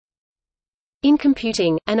In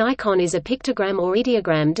computing, an icon is a pictogram or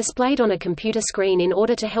ideogram displayed on a computer screen in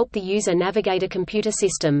order to help the user navigate a computer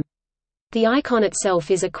system. The icon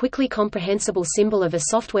itself is a quickly comprehensible symbol of a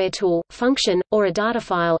software tool, function, or a data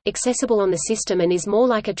file, accessible on the system and is more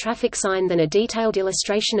like a traffic sign than a detailed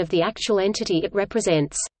illustration of the actual entity it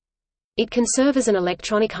represents. It can serve as an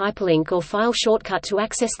electronic hyperlink or file shortcut to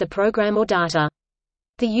access the program or data.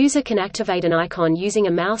 The user can activate an icon using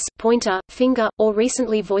a mouse, pointer, finger, or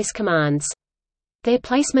recently voice commands. Their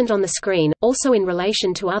placement on the screen, also in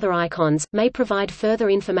relation to other icons, may provide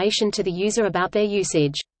further information to the user about their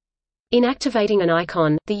usage. In activating an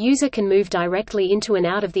icon, the user can move directly into and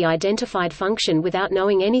out of the identified function without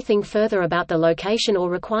knowing anything further about the location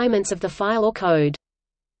or requirements of the file or code.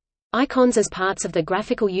 Icons as parts of the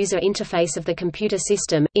graphical user interface of the computer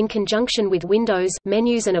system, in conjunction with windows,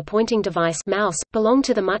 menus and a pointing device mouse, belong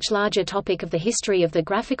to the much larger topic of the history of the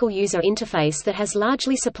graphical user interface that has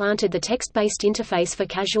largely supplanted the text-based interface for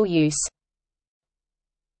casual use.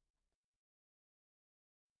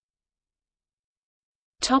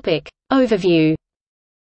 Overview.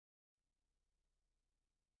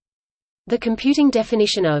 The computing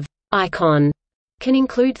definition of icon can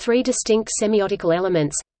include three distinct semiotical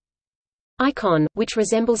elements. Icon, which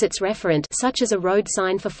resembles its referent, such as a road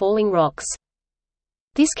sign for falling rocks.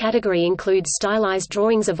 This category includes stylized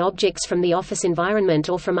drawings of objects from the office environment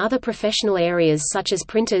or from other professional areas such as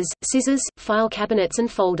printers, scissors, file cabinets and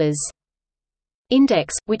folders.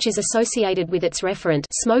 Index, which is associated with its referent,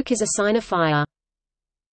 smoke is a sign of fire.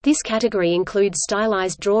 This category includes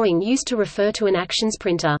stylized drawing used to refer to an actions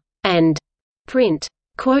printer, and print,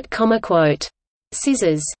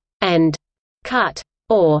 scissors, and cut,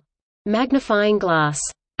 or magnifying glass,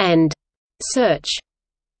 and search.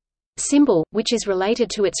 Symbol, which is related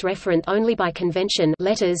to its referent only by convention,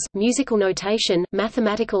 letters, musical notation,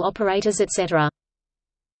 mathematical operators etc.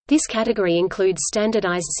 This category includes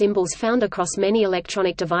standardized symbols found across many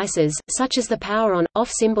electronic devices, such as the power on/off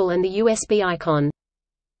symbol and the USB icon.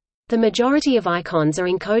 The majority of icons are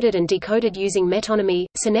encoded and decoded using metonymy,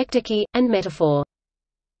 synecdoche, and metaphor.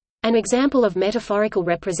 An example of metaphorical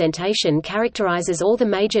representation characterizes all the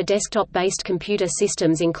major desktop-based computer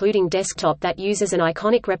systems including desktop that uses an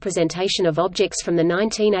iconic representation of objects from the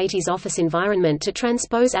 1980s office environment to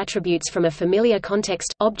transpose attributes from a familiar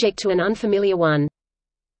context, object to an unfamiliar one.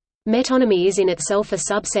 Metonymy is in itself a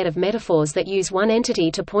subset of metaphors that use one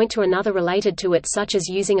entity to point to another related to it, such as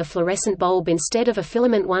using a fluorescent bulb instead of a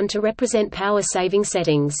filament one to represent power-saving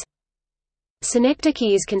settings.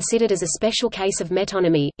 Synecdoche is considered as a special case of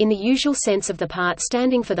metonymy, in the usual sense of the part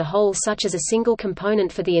standing for the whole, such as a single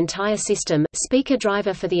component for the entire system, speaker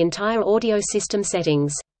driver for the entire audio system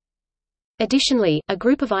settings. Additionally, a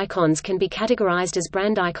group of icons can be categorized as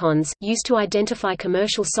brand icons, used to identify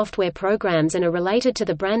commercial software programs and are related to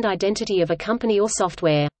the brand identity of a company or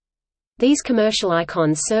software. These commercial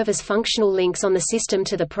icons serve as functional links on the system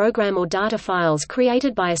to the program or data files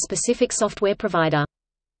created by a specific software provider.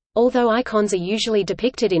 Although icons are usually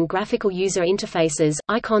depicted in graphical user interfaces,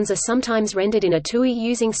 icons are sometimes rendered in a TUI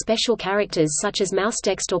using special characters such as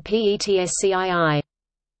mousetext or PETSCII.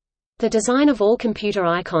 The design of all computer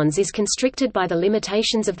icons is constricted by the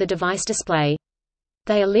limitations of the device display.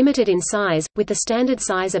 They are limited in size, with the standard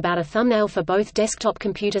size about a thumbnail for both desktop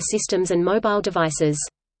computer systems and mobile devices.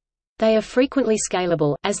 They are frequently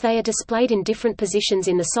scalable, as they are displayed in different positions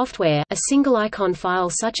in the software. A single icon file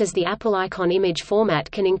such as the Apple icon image format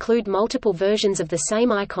can include multiple versions of the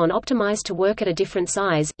same icon optimized to work at a different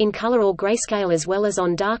size, in color or grayscale, as well as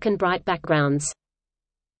on dark and bright backgrounds.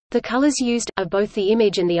 The colors used, of both the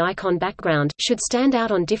image and the icon background, should stand out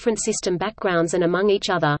on different system backgrounds and among each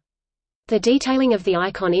other. The detailing of the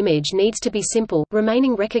icon image needs to be simple,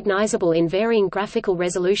 remaining recognizable in varying graphical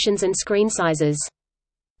resolutions and screen sizes.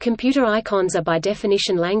 Computer icons are by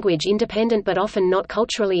definition language independent but often not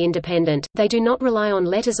culturally independent. They do not rely on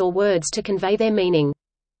letters or words to convey their meaning.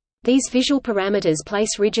 These visual parameters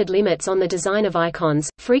place rigid limits on the design of icons,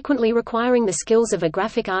 frequently requiring the skills of a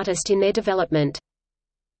graphic artist in their development.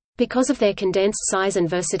 Because of their condensed size and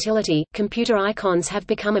versatility, computer icons have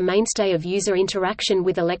become a mainstay of user interaction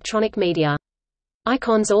with electronic media.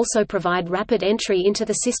 Icons also provide rapid entry into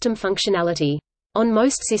the system functionality. On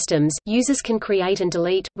most systems, users can create and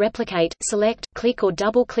delete, replicate, select, click or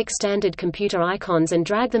double-click standard computer icons and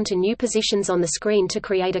drag them to new positions on the screen to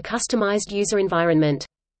create a customized user environment.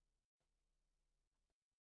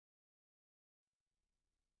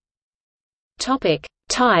 Topic: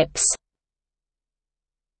 Types.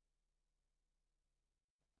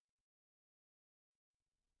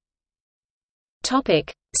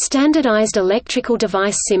 Topic: Standardized electrical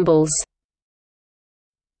device symbols.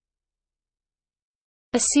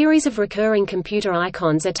 A series of recurring computer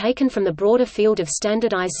icons are taken from the broader field of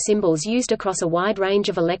standardized symbols used across a wide range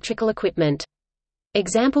of electrical equipment.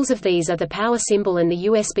 Examples of these are the power symbol and the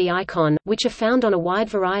USB icon, which are found on a wide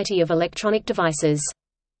variety of electronic devices.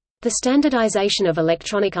 The standardization of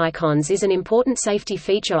electronic icons is an important safety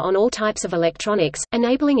feature on all types of electronics,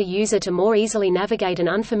 enabling a user to more easily navigate an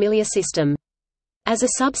unfamiliar system. As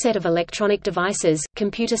a subset of electronic devices,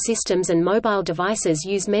 computer systems and mobile devices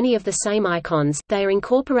use many of the same icons. They are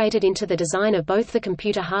incorporated into the design of both the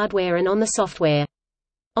computer hardware and on the software.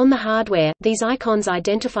 On the hardware, these icons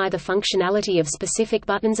identify the functionality of specific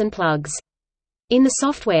buttons and plugs. In the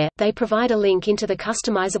software, they provide a link into the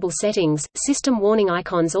customizable settings. System warning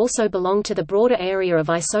icons also belong to the broader area of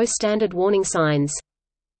ISO standard warning signs.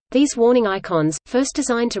 These warning icons, first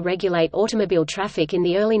designed to regulate automobile traffic in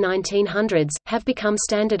the early 1900s, have become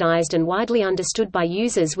standardized and widely understood by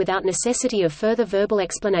users without necessity of further verbal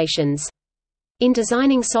explanations. In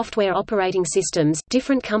designing software operating systems,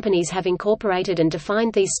 different companies have incorporated and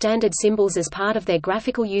defined these standard symbols as part of their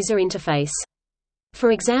graphical user interface.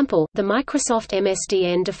 For example, the Microsoft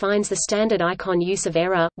MSDN defines the standard icon use of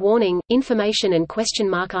error, warning, information and question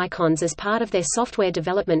mark icons as part of their software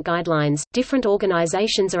development guidelines. Different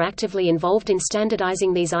organizations are actively involved in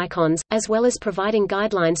standardizing these icons, as well as providing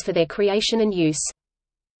guidelines for their creation and use.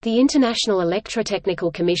 The International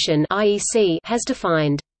Electrotechnical Commission (IEC) has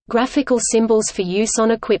defined graphical symbols for use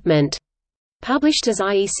on equipment, published as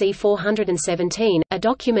IEC 417, a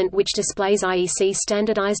document which displays IEC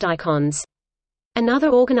standardized icons.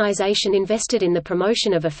 Another organization invested in the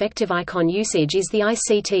promotion of effective icon usage is the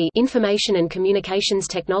ICT, Information and Communications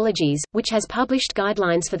Technologies, which has published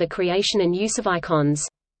guidelines for the creation and use of icons.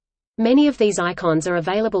 Many of these icons are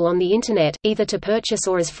available on the Internet, either to purchase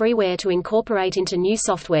or as freeware to incorporate into new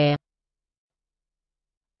software.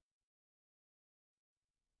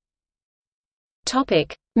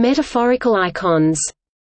 Topic: Metaphorical icons.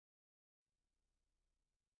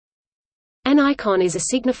 An icon is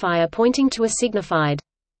a signifier pointing to a signified.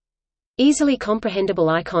 Easily comprehensible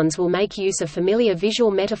icons will make use of familiar visual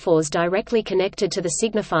metaphors directly connected to the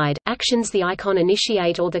signified, actions the icon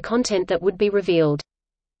initiate or the content that would be revealed.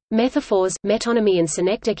 Metaphors, metonymy and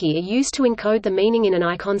synecdoche are used to encode the meaning in an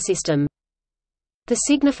icon system. The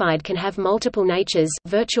signified can have multiple natures: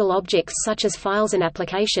 virtual objects such as files and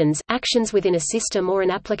applications, actions within a system or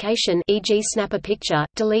an application, e.g. snap a picture,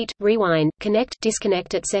 delete, rewind, connect,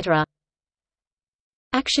 disconnect, etc.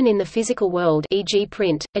 Action in the physical world, e.g.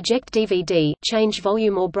 print, eject DVD, change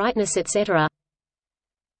volume or brightness, etc.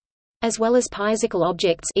 As well as physical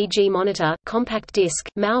objects, e.g. monitor, compact disc,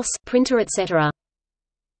 mouse, printer, etc.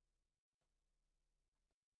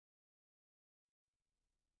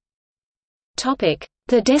 Topic: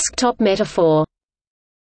 The desktop metaphor.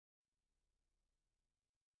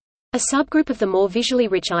 A subgroup of the more visually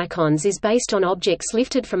rich icons is based on objects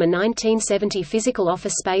lifted from a 1970 physical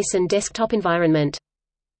office space and desktop environment.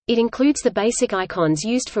 It includes the basic icons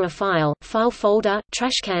used for a file folder,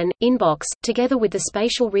 trashcan, inbox, together with the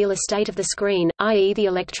spatial real estate of the screen, i.e. the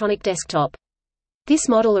electronic desktop. This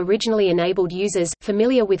model originally enabled users,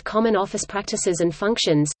 familiar with common office practices and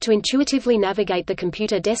functions, to intuitively navigate the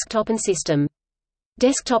computer desktop and system.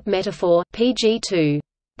 Desktop metaphor, PG2.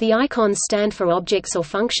 The icons stand for objects or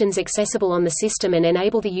functions accessible on the system and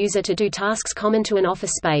enable the user to do tasks common to an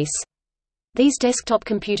office space. These desktop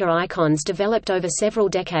computer icons developed over several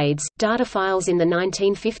decades: data files in the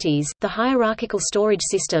 1950s, the hierarchical storage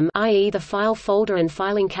system, i.e. the file folder and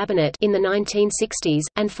filing cabinet, in the 1960s,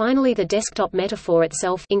 and finally the desktop metaphor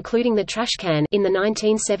itself, including the trashcan, in the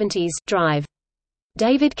 1970s. Drive.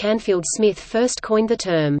 David Canfield Smith first coined the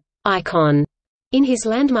term icon in his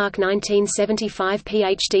landmark 1975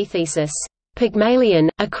 PhD thesis, Pygmalion: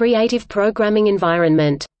 A Creative Programming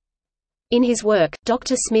Environment. In his work,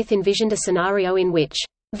 Dr. Smith envisioned a scenario in which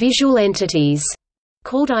visual entities,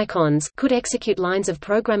 called icons, could execute lines of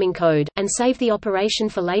programming code, and save the operation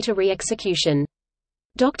for later re-execution.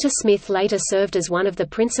 Dr. Smith later served as one of the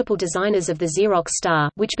principal designers of the Xerox Star,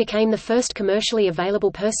 which became the first commercially available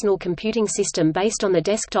personal computing system based on the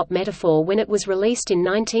desktop metaphor when it was released in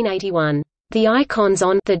 1981. The icons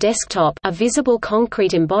on the desktop are visible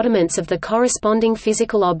concrete embodiments of the corresponding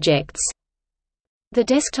physical objects. The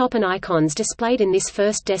desktop and icons displayed in this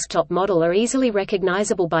first desktop model are easily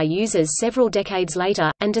recognizable by users several decades later,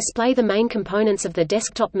 and display the main components of the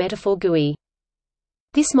desktop metaphor GUI.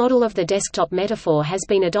 This model of the desktop metaphor has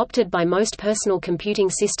been adopted by most personal computing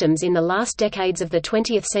systems in the last decades of the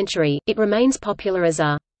 20th century. It remains popular as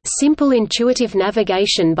a simple intuitive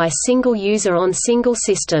navigation by single user on single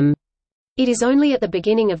system. It is only at the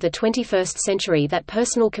beginning of the 21st century that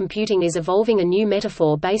personal computing is evolving a new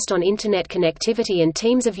metaphor based on Internet connectivity and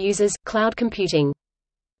teams of users, cloud computing.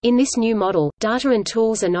 In this new model, data and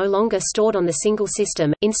tools are no longer stored on the single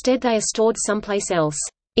system, instead they are stored someplace else,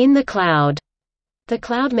 in the cloud. The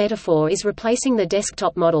cloud metaphor is replacing the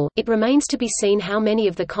desktop model. It remains to be seen how many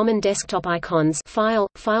of the common desktop icons file,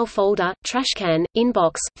 file folder, trashcan,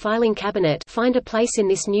 inbox, filing cabinet find a place in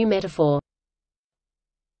this new metaphor.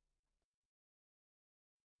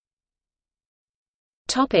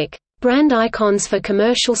 Topic: Brand icons for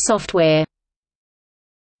commercial software.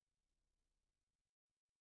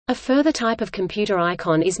 A further type of computer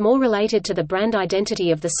icon is more related to the brand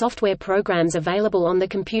identity of the software programs available on the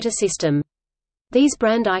computer system. These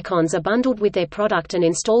brand icons are bundled with their product and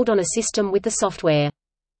installed on a system with the software.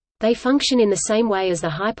 They function in the same way as the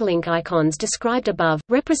hyperlink icons described above,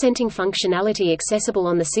 representing functionality accessible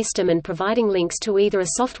on the system and providing links to either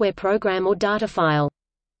a software program or data file.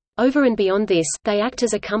 Over and beyond this, they act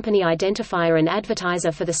as a company identifier and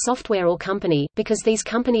advertiser for the software or company. Because these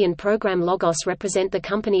company and program logos represent the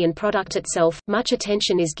company and product itself, much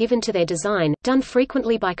attention is given to their design, done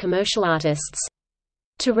frequently by commercial artists.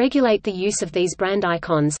 To regulate the use of these brand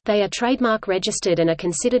icons, they are trademark registered and are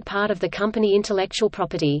considered part of the company intellectual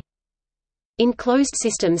property. In closed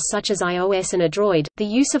systems such as iOS and Android, the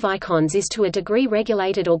use of icons is to a degree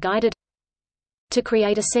regulated or guided to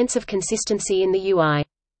create a sense of consistency in the UI.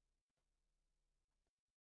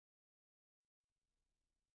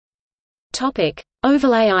 Topic: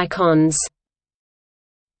 Overlay icons.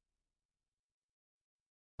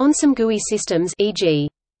 On some GUI systems, e.g.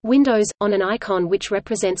 Windows, on an icon which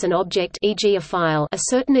represents an object, e.g. a file, a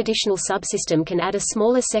certain additional subsystem can add a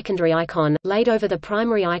smaller secondary icon, laid over the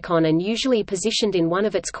primary icon and usually positioned in one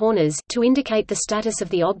of its corners, to indicate the status of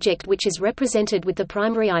the object which is represented with the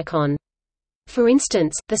primary icon. For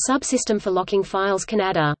instance, the subsystem for locking files can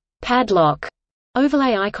add a padlock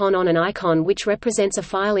overlay icon on an icon which represents a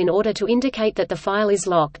file in order to indicate that the file is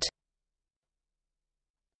locked.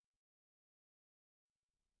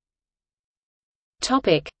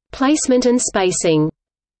 Topic: Placement and spacing.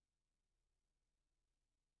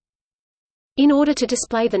 In order to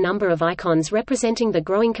display the number of icons representing the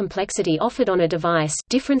growing complexity offered on a device,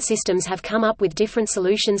 different systems have come up with different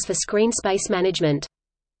solutions for screen space management.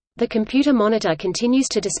 The computer monitor continues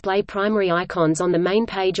to display primary icons on the main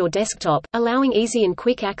page or desktop, allowing easy and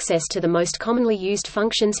quick access to the most commonly used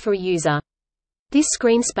functions for a user. This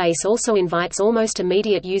screen space also invites almost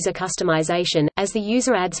immediate user customization, as the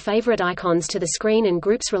user adds favorite icons to the screen and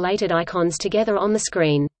groups related icons together on the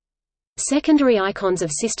screen. Secondary icons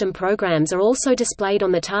of system programs are also displayed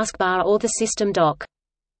on the taskbar or the system dock.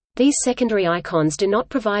 These secondary icons do not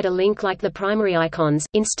provide a link like the primary icons,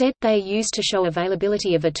 instead, they are used to show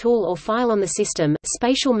availability of a tool or file on the system.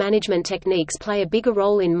 Spatial management techniques play a bigger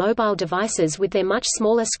role in mobile devices with their much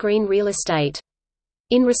smaller screen real estate.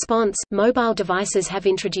 In response, mobile devices have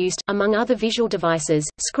introduced, among other visual devices,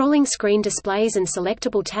 scrolling screen displays and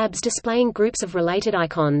selectable tabs displaying groups of related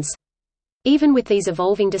icons. Even with these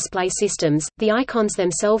evolving display systems, the icons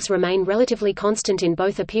themselves remain relatively constant in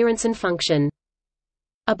both appearance and function.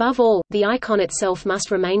 Above all, the icon itself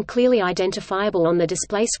must remain clearly identifiable on the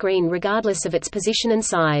display screen regardless of its position and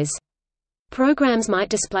size. Programs might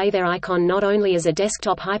display their icon not only as a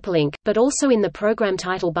desktop hyperlink, but also in the program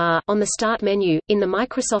title bar, on the Start menu, in the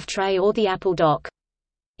Microsoft Tray or the Apple Dock.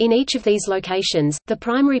 In each of these locations, the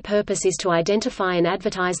primary purpose is to identify and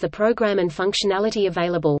advertise the program and functionality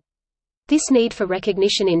available. This need for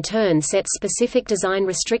recognition in turn sets specific design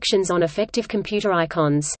restrictions on effective computer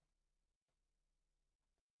icons.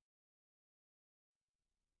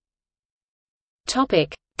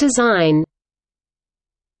 Design.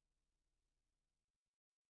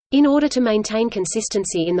 In order to maintain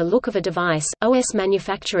consistency in the look of a device, OS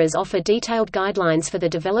manufacturers offer detailed guidelines for the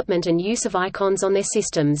development and use of icons on their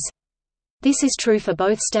systems. This is true for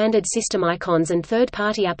both standard system icons and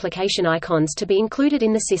third-party application icons to be included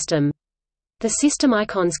in the system. The system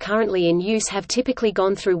icons currently in use have typically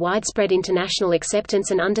gone through widespread international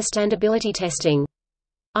acceptance and understandability testing.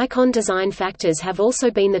 Icon design factors have also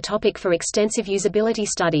been the topic for extensive usability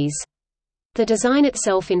studies. The design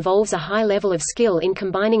itself involves a high level of skill in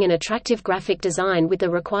combining an attractive graphic design with the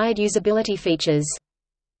required usability features.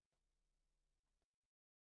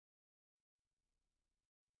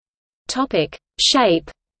 Shape.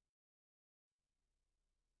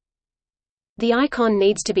 The icon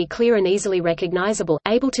needs to be clear and easily recognizable,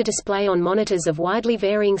 able to display on monitors of widely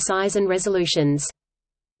varying size and resolutions.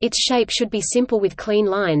 Its shape should be simple with clean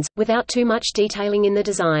lines, without too much detailing in the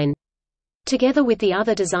design. Together with the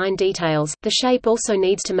other design details, the shape also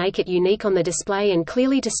needs to make it unique on the display and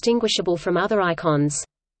clearly distinguishable from other icons.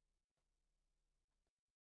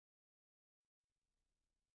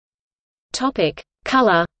 Topic: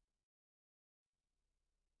 Color.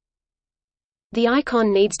 The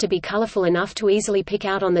icon needs to be colorful enough to easily pick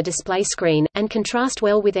out on the display screen, and contrast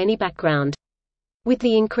well with any background. With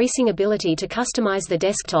the increasing ability to customize the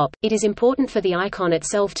desktop, it is important for the icon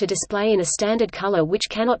itself to display in a standard color which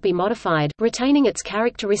cannot be modified, retaining its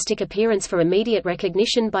characteristic appearance for immediate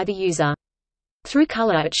recognition by the user. Through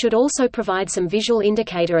color, it should also provide some visual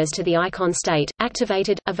indicator as to the icon state,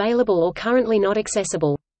 activated, available or currently not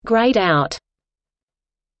accessible. Grayed out.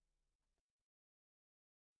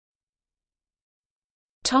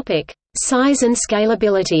 Topic: Size and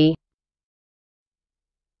scalability.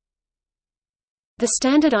 The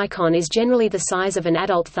standard icon is generally the size of an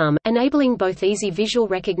adult thumb, enabling both easy visual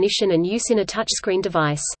recognition and use in a touchscreen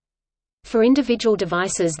device. For individual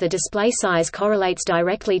devices, the display size correlates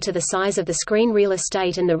directly to the size of the screen real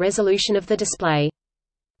estate and the resolution of the display.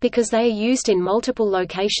 Because they are used in multiple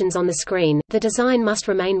locations on the screen, the design must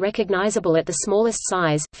remain recognizable at the smallest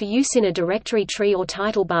size, for use in a directory tree or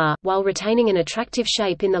title bar, while retaining an attractive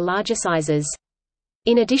shape in the larger sizes.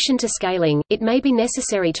 In addition to scaling, it may be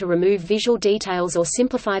necessary to remove visual details or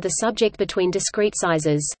simplify the subject between discrete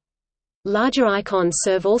sizes. Larger icons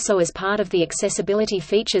serve also as part of the accessibility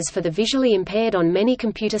features for the visually impaired on many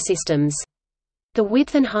computer systems. The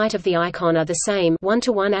width and height of the icon are the same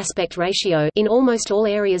 1:1 aspect ratio in almost all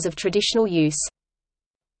areas of traditional use.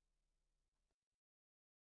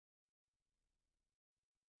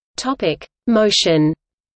 Topic: Motion.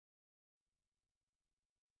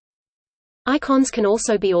 Icons can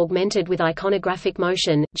also be augmented with iconographic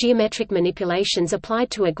motion, geometric manipulations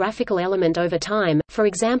applied to a graphical element over time, for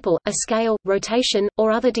example, a scale, rotation,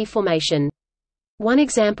 or other deformation. One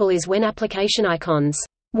example is when application icons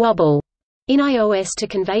wobble in iOS to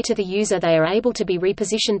convey to the user they are able to be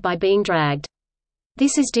repositioned by being dragged.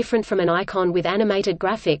 This is different from an icon with animated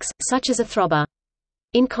graphics, such as a throbber.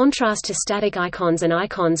 In contrast to static icons and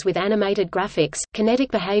icons with animated graphics,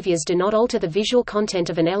 kinetic behaviors do not alter the visual content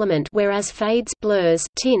of an element, whereas fades, blurs,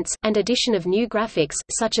 tints, and addition of new graphics,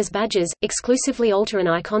 such as badges, exclusively alter an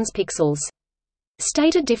icon's pixels.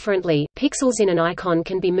 Stated differently, pixels in an icon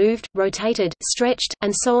can be moved, rotated, stretched,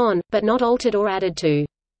 and so on, but not altered or added to.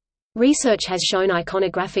 Research has shown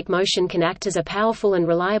iconographic motion can act as a powerful and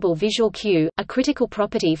reliable visual cue, a critical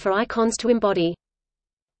property for icons to embody.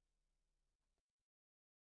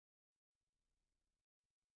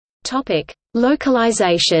 Topic: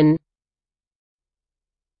 Localization.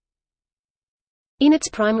 In its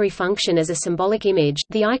primary function as a symbolic image,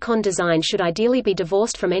 the icon design should ideally be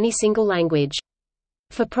divorced from any single language.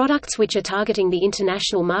 For products which are targeting the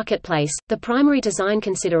international marketplace, the primary design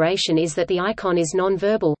consideration is that the icon is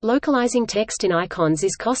non-verbal. Localizing text in icons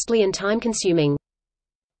is costly and time-consuming.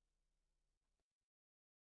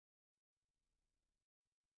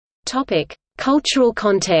 Topic: Cultural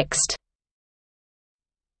context.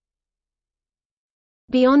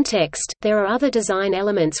 Beyond text, there are other design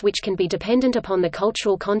elements which can be dependent upon the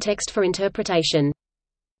cultural context for interpretation.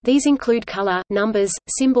 These include color, numbers,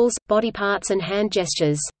 symbols, body parts and hand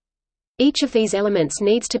gestures. Each of these elements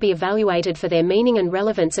needs to be evaluated for their meaning and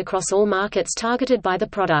relevance across all markets targeted by the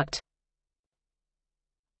product.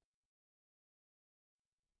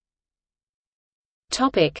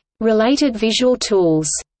 Topic: Related visual tools.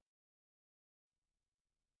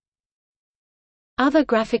 Other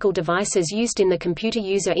graphical devices used in the computer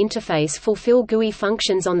user interface fulfill GUI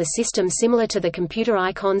functions on the system similar to the computer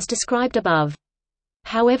icons described above.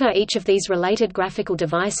 However, each of these related graphical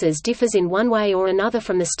devices differs in one way or another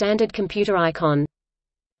from the standard computer icon.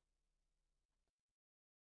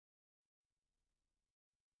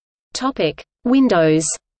 Topic: Windows.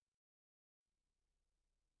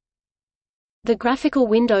 The graphical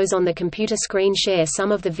windows on the computer screen share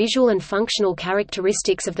some of the visual and functional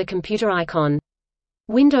characteristics of the computer icon.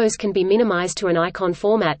 Windows can be minimized to an icon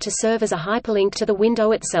format to serve as a hyperlink to the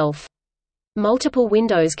window itself. Multiple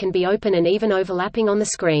windows can be open and even overlapping on the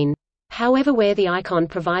screen. However, where the icon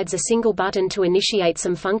provides a single button to initiate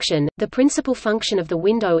some function, the principal function of the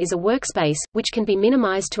window is a workspace, which can be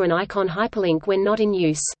minimized to an icon hyperlink when not in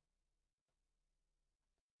use.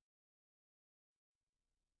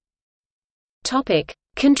 Topic: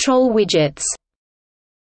 Control widgets.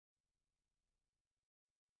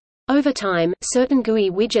 Over time, certain GUI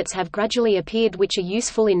widgets have gradually appeared which are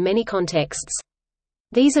useful in many contexts.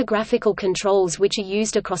 These are graphical controls which are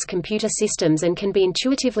used across computer systems and can be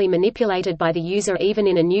intuitively manipulated by the user even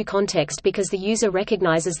in a new context because the user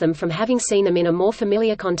recognizes them from having seen them in a more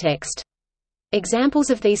familiar context. Examples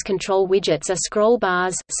of these control widgets are scroll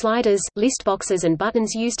bars, sliders, list boxes and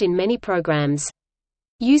buttons used in many programs.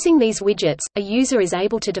 Using these widgets, a user is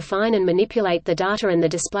able to define and manipulate the data and the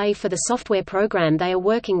display for the software program they are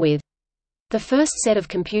working with. The first set of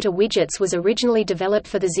computer widgets was originally developed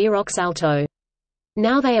for the Xerox Alto.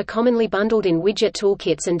 Now they are commonly bundled in widget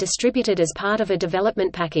toolkits and distributed as part of a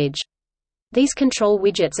development package. These control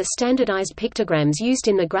widgets are standardized pictograms used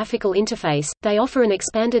in the graphical interface. They offer an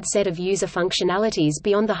expanded set of user functionalities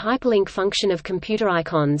beyond the hyperlink function of computer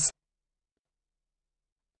icons.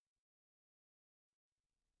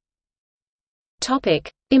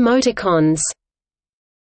 Topic: Emoticons.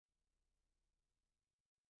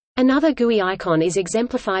 Another GUI icon is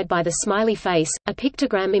exemplified by the smiley face, a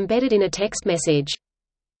pictogram embedded in a text message.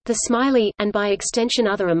 The smiley, and by extension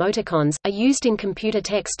other emoticons, are used in computer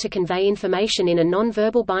text to convey information in a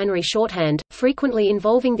non-verbal binary shorthand, frequently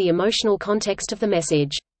involving the emotional context of the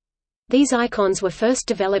message. These icons were first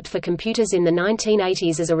developed for computers in the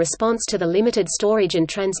 1980s as a response to the limited storage and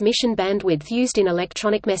transmission bandwidth used in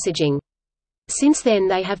electronic messaging. Since then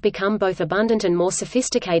they have become both abundant and more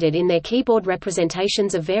sophisticated in their keyboard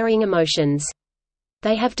representations of varying emotions.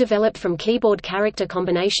 They have developed from keyboard character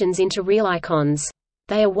combinations into real icons.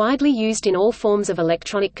 They are widely used in all forms of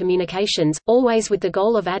electronic communications, always with the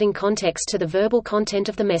goal of adding context to the verbal content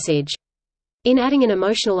of the message. In adding an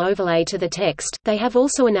emotional overlay to the text, they have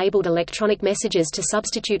also enabled electronic messages to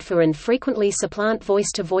substitute for and frequently supplant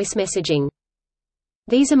voice-to-voice messaging.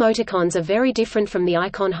 These emoticons are very different from the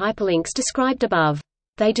icon hyperlinks described above.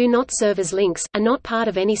 They do not serve as links, are not part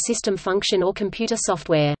of any system function or computer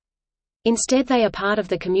software. Instead they are part of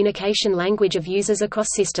the communication language of users across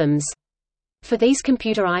systems. For these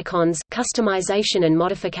computer icons, customization and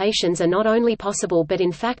modifications are not only possible but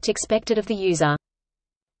in fact expected of the user.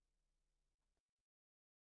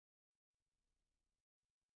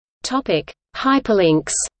 Topic: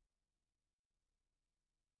 Hyperlinks.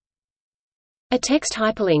 A text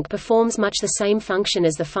hyperlink performs much the same function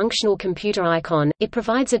as the functional computer icon. It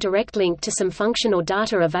provides a direct link to some function or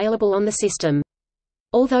data available on the system.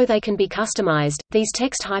 Although they can be customized, these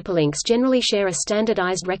text hyperlinks generally share a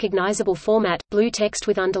standardized recognizable format, blue text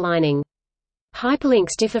with underlining.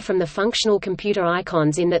 Hyperlinks differ from the functional computer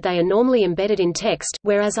icons in that they are normally embedded in text,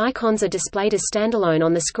 whereas icons are displayed as standalone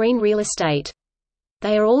on the screen real estate.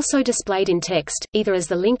 They are also displayed in text, either as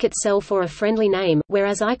the link itself or a friendly name,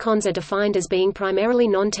 whereas icons are defined as being primarily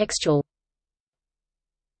non-textual.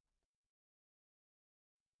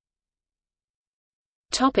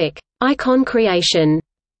 Topic: Icon creation.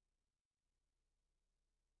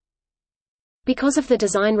 Because of the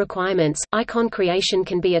design requirements, icon creation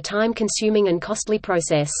can be a time-consuming and costly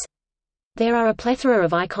process. There are a plethora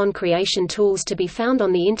of icon creation tools to be found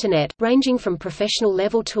on the Internet, ranging from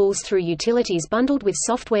professional-level tools through utilities bundled with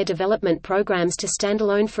software development programs to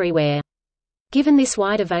standalone freeware. Given this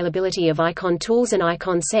wide availability of icon tools and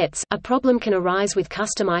icon sets, a problem can arise with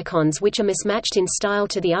custom icons which are mismatched in style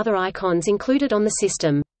to the other icons included on the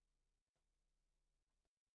system.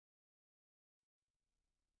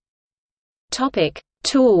 Topic: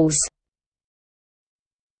 Tools.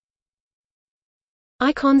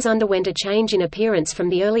 Icons underwent a change in appearance from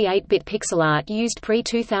the early 8-bit pixel art used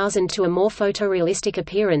pre-2000 to a more photorealistic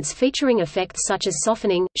appearance featuring effects such as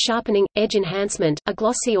softening, sharpening, edge enhancement, a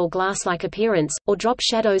glossy or glass-like appearance, or drop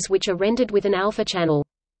shadows which are rendered with an alpha channel.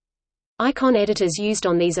 Icon editors used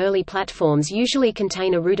on these early platforms usually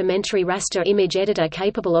contain a rudimentary raster image editor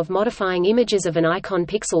capable of modifying images of an icon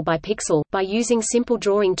pixel by pixel, by using simple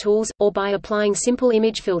drawing tools, or by applying simple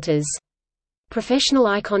image filters. Professional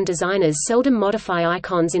icon designers seldom modify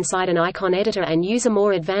icons inside an icon editor and use a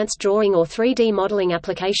more advanced drawing or 3D modeling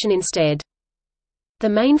application instead. The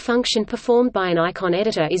main function performed by an icon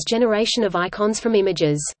editor is generation of icons from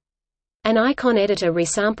images. An icon editor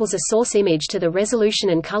resamples a source image to the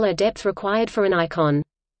resolution and color depth required for an icon.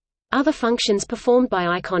 Other functions performed by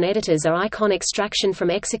icon editors are icon extraction from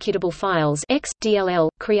executable files (XDLL),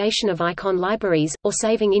 creation of icon libraries, or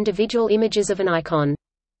saving individual images of an icon.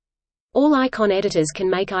 All icon editors can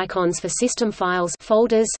make icons for system files,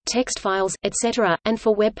 folders, text files, etc., and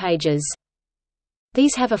for web pages.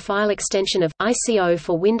 These have a file extension of ICO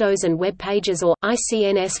for Windows and web pages or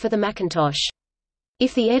ICNS for the Macintosh.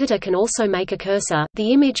 If the editor can also make a cursor,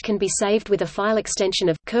 the image can be saved with a file extension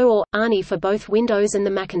of cur or ANI for both Windows and the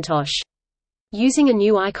Macintosh. Using a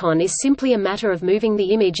new icon is simply a matter of moving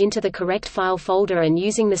the image into the correct file folder and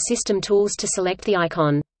using the system tools to select the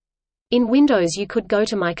icon. In Windows you could go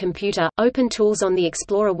to My Computer, open Tools on the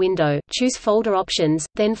Explorer window, choose Folder Options,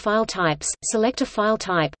 then File Types, select a file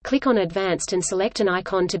type, click on Advanced and select an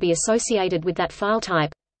icon to be associated with that file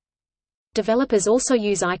type. Developers also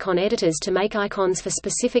use icon editors to make icons for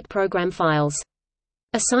specific program files.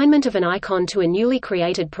 Assignment of an icon to a newly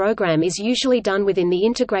created program is usually done within the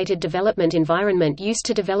integrated development environment used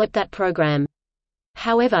to develop that program.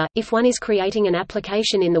 However, if one is creating an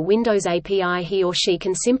application in the Windows API, he or she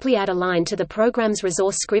can simply add a line to the program's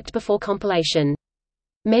resource script before compilation.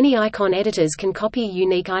 Many icon editors can copy a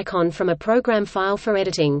unique icon from a program file for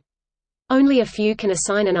editing. Only a few can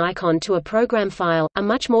assign an icon to a program file, a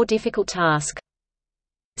much more difficult task.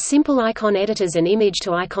 Simple icon editors and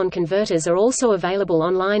image-to-icon converters are also available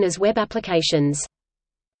online as web applications.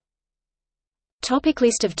 Topic: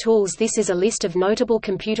 list of tools. This is a list of notable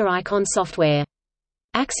computer icon software.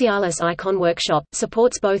 Axialis Icon Workshop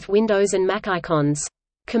supports both Windows and Mac icons.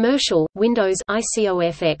 Commercial, Windows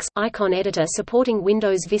ICOFX, icon editor supporting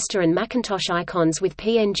Windows Vista and Macintosh icons with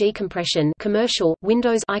PNG compression. Commercial,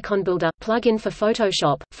 Windows Icon Builder, plugin for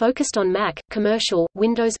Photoshop, focused on Mac. Commercial,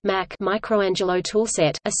 Windows, Mac Microangelo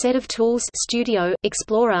toolset, a set of tools Studio,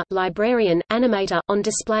 Explorer, Librarian, Animator, on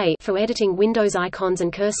display for editing Windows icons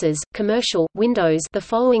and cursors. Commercial, Windows. The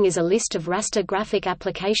following is a list of raster graphic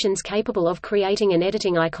applications capable of creating and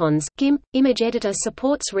editing icons. GIMP, image editor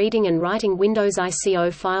supports reading and writing Windows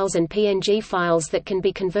ICO files and PNG files that can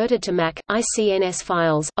be converted to Mac, ICNS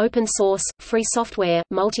files. Open source, free software,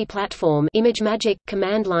 multi-platform. ImageMagick,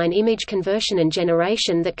 command line image conversion and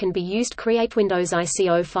generation that can be used. Create Windows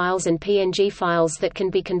ICO files and PNG files that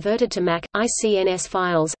can be converted to Mac, ICNS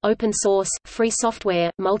files. Open source, free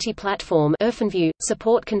software, multi-platform. earphone,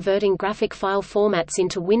 support converting graphic file formats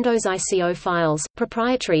into Windows ICO files.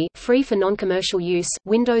 Proprietary, free for non-commercial use.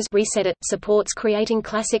 Windows Reset supports creating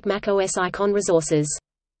classic macOS icon resources.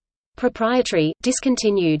 Proprietary,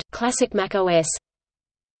 discontinued, classic macOS.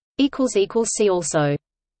 See also